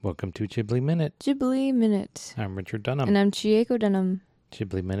Welcome to Ghibli Minute. Ghibli Minute. I'm Richard Dunham. And I'm Chieko Dunham.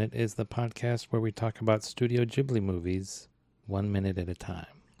 Ghibli Minute is the podcast where we talk about Studio Ghibli movies 1 minute at a time.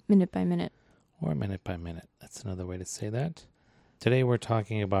 Minute by minute. Or minute by minute. That's another way to say that. Today we're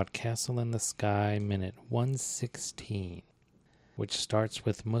talking about Castle in the Sky Minute 116, which starts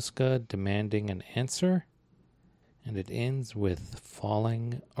with Muska demanding an answer, and it ends with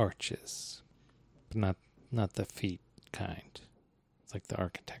falling arches. But not the feet kind. It's like the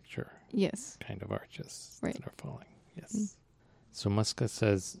architecture. Yes. Kind of arches Right. that are falling. Yes. Mm. So Muska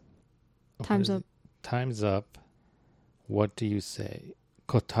says, Time's up. Time's up. What do you say?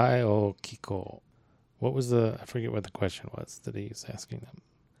 Kotae o kiko. What was I forget what the question was that he was asking them.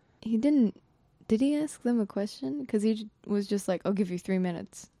 He didn't, did he ask them a question? Because he was just like, I'll give you 3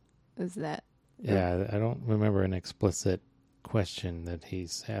 minutes. Is that? Yeah, I don't remember an explicit question that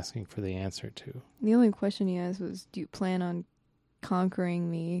he's asking for the answer to. The only question he asked was, do you plan on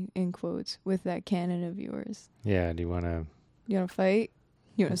conquering me, in quotes, with that cannon of yours? Yeah, do you want to fight?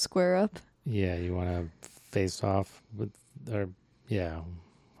 You want to square up? Yeah, you want to face off with, or, yeah,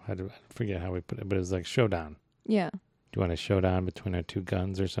 I forget how we put it, but it was like showdown. Yeah. Do you want a showdown between our two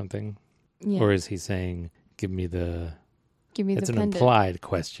guns or something? Yeah. Or is he saying, give me the pendant? It's an implied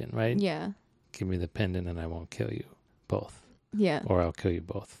question, right? Yeah. Give me the pendant and I won't kill you both. Yeah. Or I'll kill you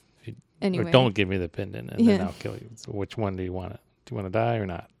both. Anyway. Or don't give me the pendant and then I'll kill you. So which one do you want? Do you want to die or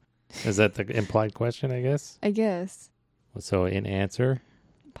not? Is that the implied question, I guess? I guess. So in answer?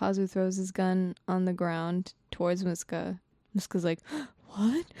 Pazu throws his gun on the ground towards Muska. Muska's like,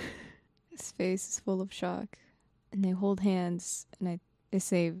 what? His face is full of shock. And they hold hands and they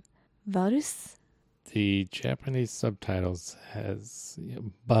say, Varus? The Japanese subtitles has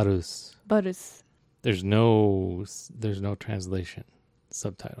Barus. Varus. There's no translation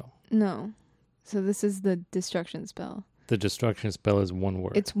subtitle. No. So this is the destruction spell. The destruction spell is one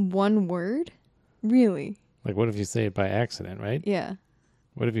word. It's one word? Really? Like, what if you say it by accident, right? Yeah.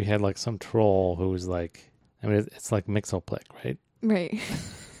 What if you had, like, some troll who was like, I mean, it's like Mixoplick, right? Right.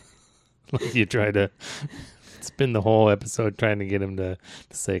 Like, you try to spend the whole episode trying to get him to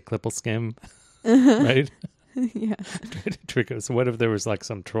say Klippelskim, right? Yeah. Try to trick him. So what if there was, like,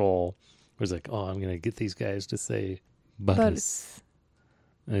 some troll who was like, oh, I'm going to get these guys to say Barus.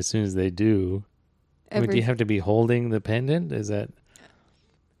 And as soon as they do, do you have to be holding the pendant? Is that?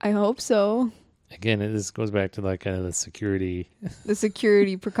 I hope so. Again, this goes back to like the security. The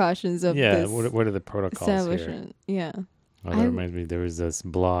security precautions of yeah, this what are the protocols establishment? Here? Yeah. Oh, that reminds me, there was this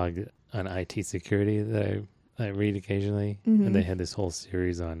blog on IT security that I read occasionally, and they had this whole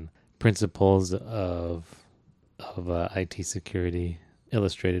series on principles of IT security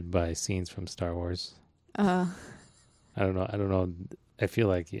illustrated by scenes from Star Wars. I don't know. I feel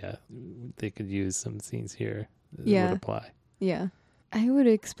like, they could use some scenes here that would apply. Yeah. I would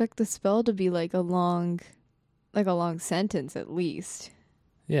expect the spell to be like a long sentence at least.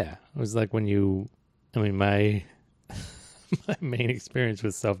 Yeah. It was like my my main experience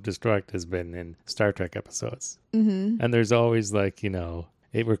with self-destruct has been in Star Trek episodes. Mm-hmm. And there's always like,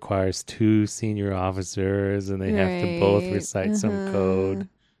 it requires 2 senior officers and they have to both recite some code.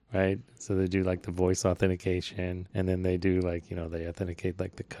 Right? So they do like the voice authentication and then they do like, they authenticate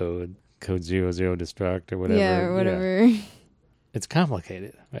like the code 00 destruct or whatever. Yeah, or whatever. Yeah. It's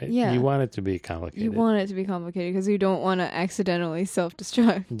complicated, right? Yeah. You want it to be complicated. You want it to be complicated because you don't want to accidentally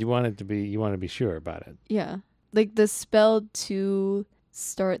self-destruct. You want to be sure about it. Yeah. Like the spell to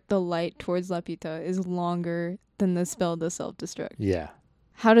start the light towards Lapita is longer than the spell to self-destruct. Yeah.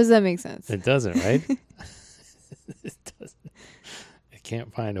 How does that make sense? It doesn't, right? It doesn't. It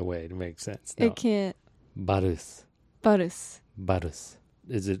can't find a way to make sense. No. It can't. Barus.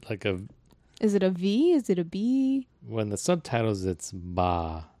 Is it like a... Is it a V? Is it a B? When the subtitles, it's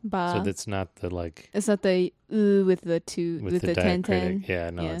ba. So that's not the like... It's not the with the 2, with the 10. Yeah,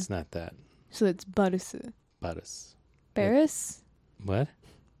 no, it's not that. So it's Barusu. Barus. Barus? What?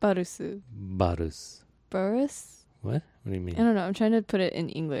 Barusu. Barus. Barus? What? What do you mean? I don't know. I'm trying to put it in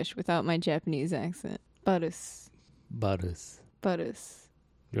English without my Japanese accent. Barus.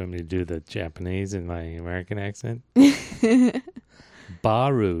 You want me to do the Japanese in my American accent?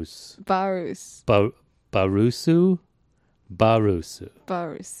 Barus. Barusu. Barusu. Barusu.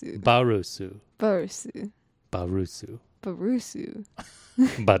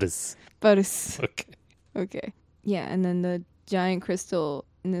 Barus. Okay. Yeah, and then the giant crystal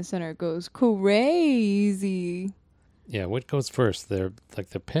in the center goes crazy. Yeah, what goes first? The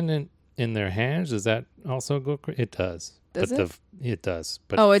pendant in their hands, does that also go crazy? It does. Does it? It does.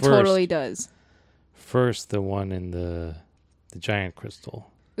 But it totally does. First, the one in the giant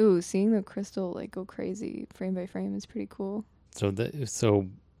crystal. Ooh, seeing the crystal like go crazy frame by frame is pretty cool. So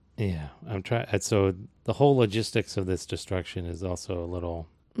Yeah, I'm trying. So the whole logistics of this destruction is also A little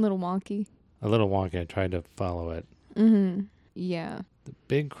wonky. a little wonky. I tried to follow it. Mm-hmm. Yeah. The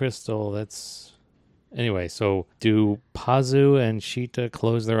big crystal. That's anyway. So do Pazu and Sheeta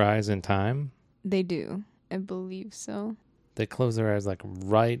close their eyes in time? They do. I believe so. They close their eyes like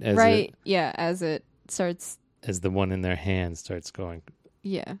right as yeah, as it starts. as the one in their hand starts going,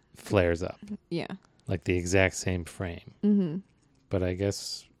 Yeah. flares up, Yeah. like the exact same frame. Mm-hmm. But I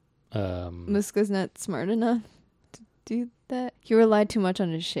guess Muska's not smart enough to do that. He relied too much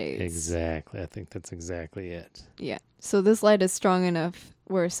on his shades. exactly. I think that's exactly it. Yeah. So this light is strong enough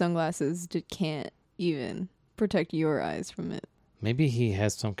where sunglasses can't even protect your eyes from it. Maybe he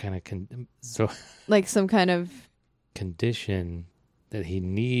has some kind of Like some kind of condition that he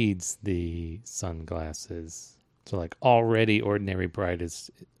needs the sunglasses. So like already ordinary light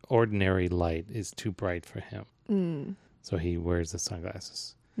is too bright for him. So he wears the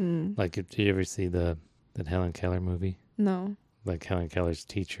sunglasses. Like, did you ever see that Helen Keller movie? No. Like Helen Keller's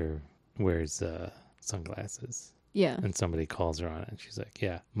teacher wears sunglasses. Yeah. And somebody calls her on it and she's like,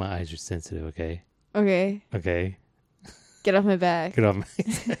 yeah, my eyes are sensitive, okay? Okay. Okay. Get off my back. Get off my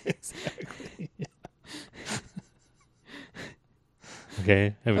exactly. Yeah.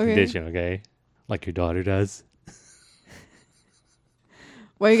 Okay, I have a condition, okay? Like your daughter does.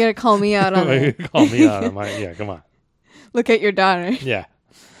 Why you gotta call me out on it? Call me out on my come on. Look at your daughter. Yeah.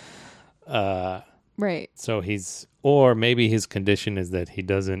 Right. So or maybe his condition is that he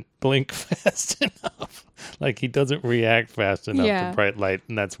doesn't blink fast enough. Like he doesn't react fast enough to bright light,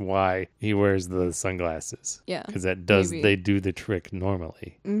 and that's why he wears the sunglasses. Yeah. Because they do the trick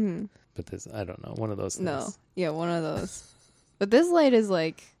normally. Mm-hmm. But this, I don't know, one of those things. No. Yeah, one of those. But this light is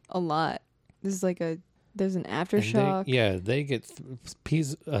like a lot. This is like there's an aftershock. They get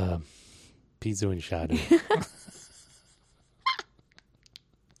Pizu and Shadow.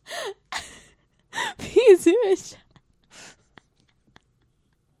 Pizu and Shadow.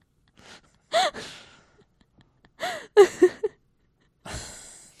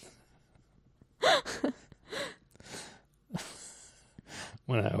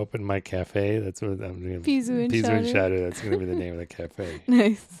 When I open my cafe, that's what I'm doing. Pizu and Shadow. That's going to be the name of the cafe.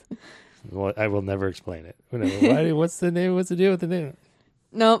 Nice. Well, I will never explain it. Whatever. What's the name? What's the deal with the name?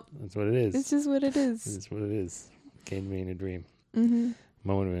 Nope. That's what it is. It's just what it is. It's what it is. Came to me in a dream. Mm-hmm.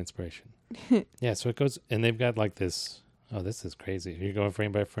 Moment of inspiration. Yeah, so it goes, and they've got like this. Oh, this is crazy. You're going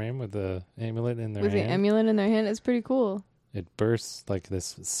frame by frame with the amulet in their hand? With the amulet in their hand, it's pretty cool. It bursts like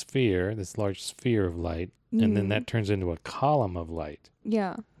this large sphere of light, and then that turns into a column of light.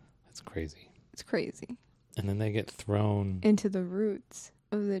 Yeah. That's crazy. It's crazy. And then they get thrown into the roots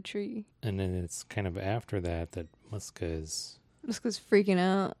of the tree. And then it's kind of after that Muska's freaking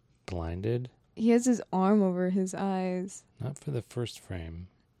out. Blinded. He has his arm over his eyes. Not for the first frame.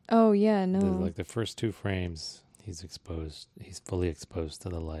 Oh, yeah, no. Like the first two frames, he's fully exposed to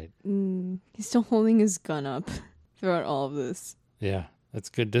the light. He's still holding his gun up throughout all of this. Yeah, that's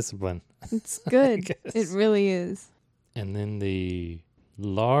good discipline. It's good. It really is. And then the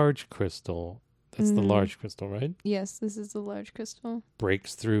large crystal, that's the large crystal, right? Yes, this is the large crystal.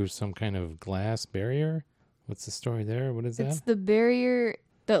 Breaks through some kind of glass barrier. What's the story there? What is that? It's the barrier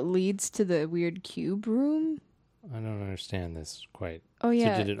that leads to the weird cube room. I don't understand this quite. Oh,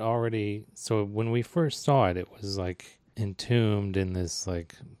 yeah. So did it already... So when we first saw it, it was like entombed in this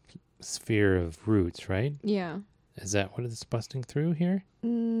like sphere of roots, right? Yeah. Is that what it's busting through here?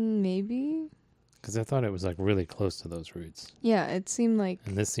 Maybe. Because I thought it was like really close to those roots. Yeah, it seemed like...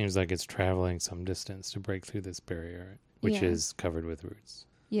 And this seems like it's traveling some distance to break through this barrier, which is covered with roots.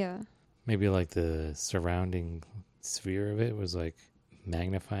 Yeah. Maybe like the surrounding sphere of it was like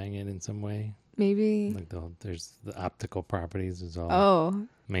magnifying it in some way. Maybe. Like there's the optical properties is all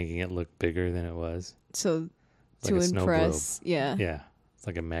making it look bigger than it was. So like to impress. Yeah. Yeah. It's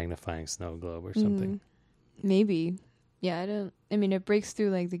like a magnifying snow globe or something. Maybe. Yeah, it breaks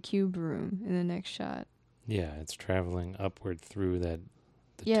through like the cube room in the next shot. Yeah, it's traveling upward through the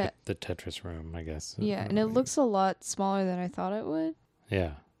Tetris room, I guess. Yeah, and it looks a lot smaller than I thought it would.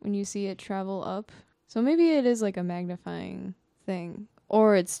 Yeah. When you see it travel up. So maybe it is like a magnifying thing.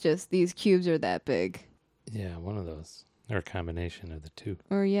 Or it's just these cubes are that big. Yeah, one of those. Or a combination of the two.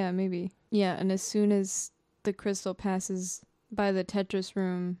 Or yeah, maybe. Yeah, and as soon as the crystal passes by the Tetris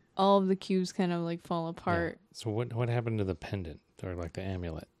room, all of the cubes kind of like fall apart. Yeah. So what happened to the pendant or like the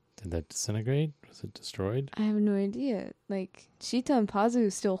amulet? Did that disintegrate? Was it destroyed? I have no idea. Like Sheeta and Pazu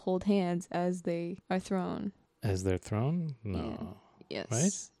still hold hands as they are thrown. As they're thrown? No. Yeah. Yes.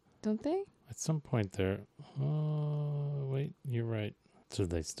 Right? Don't they? At some point they're... Oh, wait, you're right. So are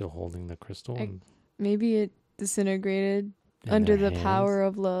they still holding the crystal? Maybe it disintegrated in Under their the hands. power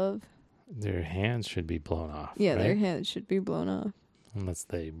of love. Their hands should be blown off. Yeah, their right? hands should be blown off. Unless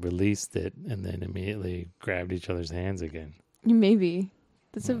they released it and then immediately grabbed each other's hands again. Maybe.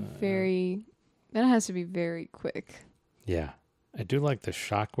 That's a Uh, very... That has to be very quick. Yeah. I do like the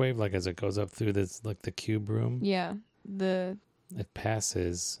shockwave, like as it goes up through this, like the cube room. Yeah. It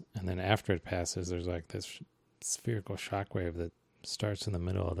passes, and then after it passes, there's like this spherical shockwave that starts in the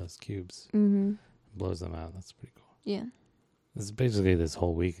middle of those cubes, blows them out. That's pretty cool. Yeah. This is basically this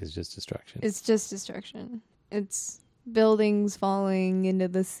whole week is just destruction. It's just destruction. It's buildings falling into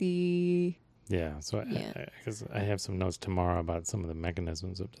the sea. Yeah, so Yeah. because I have some notes tomorrow about some of the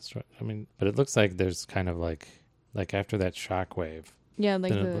mechanisms of destruction. I mean, but it looks like there's kind of like after that shockwave, Yeah,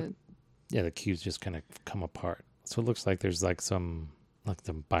 like then the cubes just kind of come apart. So it looks like there's like some, like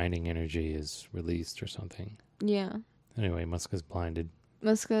the binding energy is released or something. Yeah. Anyway, Muska's blinded.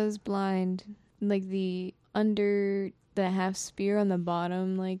 Muska is blind. Like the under the half spear on the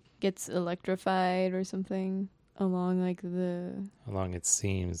bottom, like gets electrified or something along like the. Along its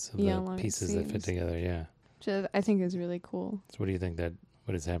seams of along the its pieces that fit seams. together, yeah. Which I think is really cool. So what do you think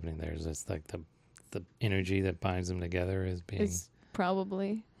what is happening there? Is this like the energy that binds them together is being It's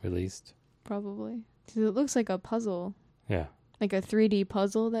probably. released? 'Cause it looks like a puzzle, Yeah. like a 3D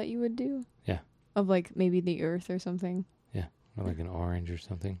puzzle that you would do. Yeah. Of like maybe the Earth or something, Or like an orange or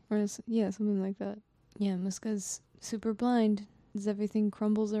something. or something like that. Yeah, Muska's super blind as everything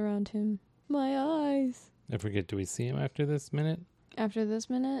crumbles around him. My eyes. I forget, do we see him after this minute? After this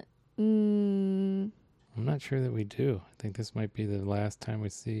minute, I'm not sure that we do. I think this might be the last time we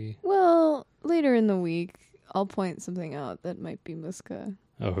see. well, later in the week, I'll point something out that might be Muska.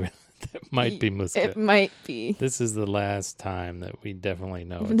 Oh, really? That might be Muska. It might be. This is the last time that we definitely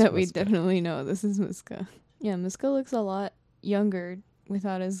know it's That we Muska. definitely know this is Muska. Yeah, Muska looks a lot younger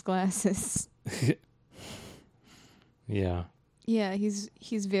without his glasses. Yeah. Yeah, he's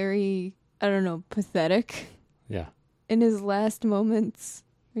very, I don't know, pathetic. Yeah. In his last moments,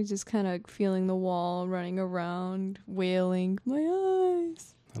 he's just kind of feeling the wall, running around, wailing, my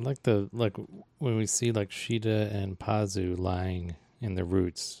eyes. I like when we see like Sheeta and Pazu lying in the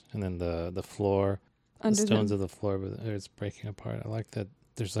roots, and then the floor, Under the stones them. of the floor, but it's breaking apart. I like that.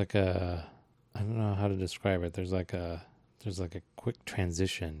 There's like I don't know how to describe it. There's like a quick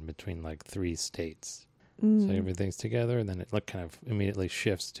transition between like three states. So everything's together, and then it kind of immediately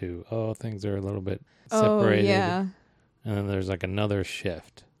shifts to things are a little bit separated. Oh, yeah. And then there's like another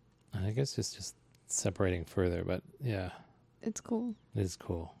shift. And I guess it's just separating further, but yeah, It's cool. it is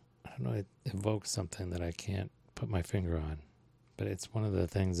cool. I don't know, it evokes something that I can't put my finger on. But it's one of the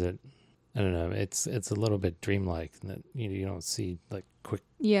things that, I don't know, it's a little bit dreamlike, that you don't see like quick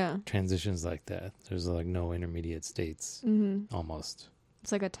Yeah. transitions like that. There's like no intermediate states, almost.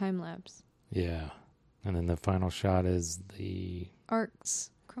 It's like a time lapse. Yeah. And then the final shot is the Arcs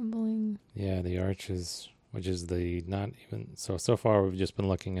crumbling. the arches, which is the not even so far we've just been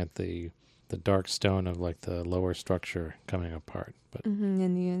looking at the dark stone of like the lower structure coming apart, but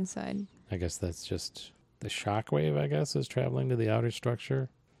In the inside. I guess that's just the shock wave, I guess, is traveling to the outer structure.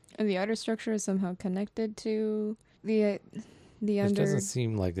 And the outer structure is somehow connected to the It under. doesn't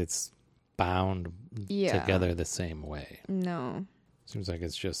seem like it's bound together the same way. No. Seems like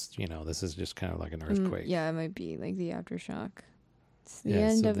it's just, this is just kind of like an earthquake. Yeah, it might be like the aftershock. It's the Yeah,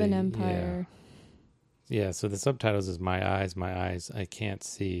 end so of an empire. Yeah, so the subtitles is my eyes, I can't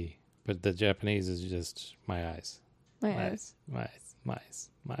see. But the Japanese is just my eyes. My eyes. My eyes.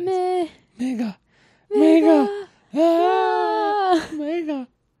 Meh. Mega. Mega. Ah, mega.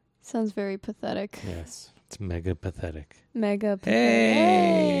 Sounds very pathetic. Yes, it's mega pathetic. Mega pathetic.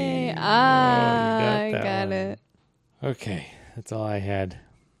 Hey! Hey. Oh, I you got that got one. it. Okay, that's all I had.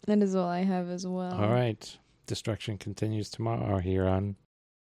 That is all I have as well. All right. Destruction continues tomorrow here on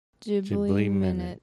Ghibli Ghibli Minute. Minute.